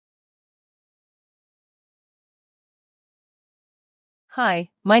Hi,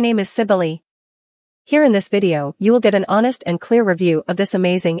 my name is Sibylle. Here in this video, you will get an honest and clear review of this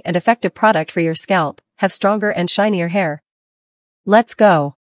amazing and effective product for your scalp. Have stronger and shinier hair. Let's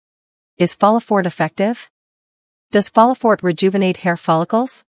go. Is Folifort effective? Does Folifort rejuvenate hair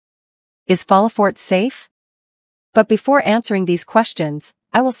follicles? Is Folifort safe? But before answering these questions,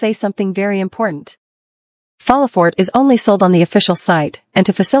 I will say something very important. Folifort is only sold on the official site, and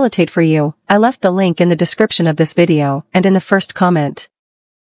to facilitate for you, I left the link in the description of this video and in the first comment.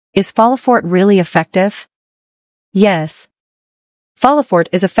 Is Folifort really effective? Yes. Folifort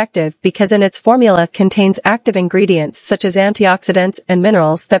is effective because in its formula contains active ingredients such as antioxidants and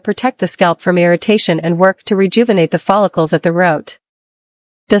minerals that protect the scalp from irritation and work to rejuvenate the follicles at the root.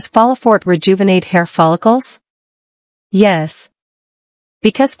 Does Folifort rejuvenate hair follicles? Yes.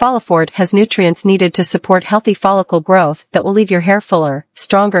 Because Folifort has nutrients needed to support healthy follicle growth that will leave your hair fuller,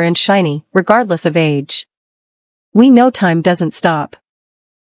 stronger and shiny, regardless of age. We know time doesn't stop.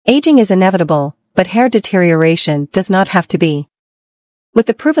 Aging is inevitable, but hair deterioration does not have to be. With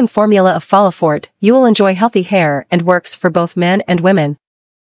the proven formula of Folifort, you will enjoy healthy hair and works for both men and women.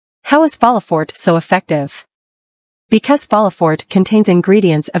 How is Folifort so effective? Because Folifort contains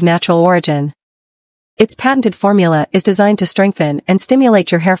ingredients of natural origin. Its patented formula is designed to strengthen and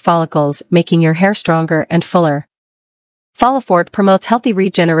stimulate your hair follicles, making your hair stronger and fuller. Folifort promotes healthy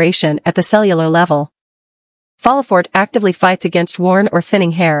regeneration at the cellular level. Folifort actively fights against worn or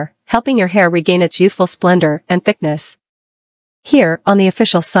thinning hair, helping your hair regain its youthful splendor and thickness. Here, on the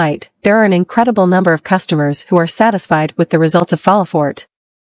official site, there are an incredible number of customers who are satisfied with the results of Folifort.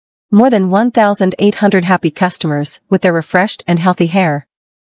 More than 1,800 happy customers with their refreshed and healthy hair.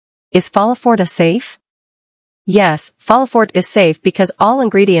 Is Folifort safe? Yes, Folifort is safe because all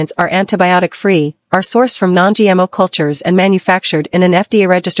ingredients are antibiotic-free, are sourced from non-GMO cultures and manufactured in an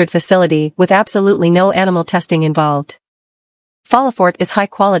FDA-registered facility with absolutely no animal testing involved. Folifort is high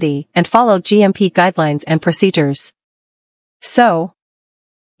quality and follow GMP guidelines and procedures. So,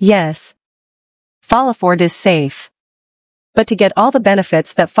 yes, Folifort is safe. But to get all the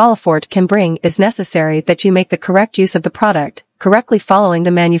benefits that Folifort can bring is necessary that you make the correct use of the product, correctly following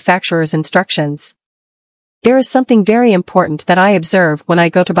the manufacturer's instructions. There is something very important that I observe when I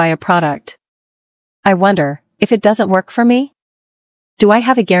go to buy a product. I wonder, if it doesn't work for me? Do I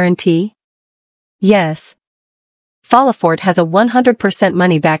have a guarantee? Yes. Folifort has a 100%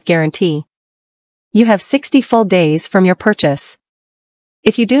 money-back guarantee. You have 60 full days from your purchase.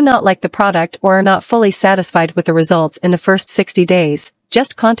 If you do not like the product or are not fully satisfied with the results in the first 60 days,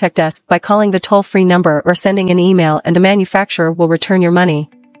 just contact us by calling the toll-free number or sending an email and the manufacturer will return your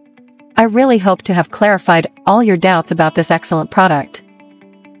money. I really hope to have clarified all your doubts about this excellent product.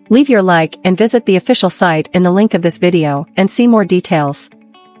 Leave your like and visit the official site in the link of this video and see more details.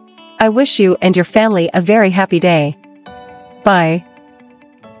 I wish you and your family a very happy day. Bye.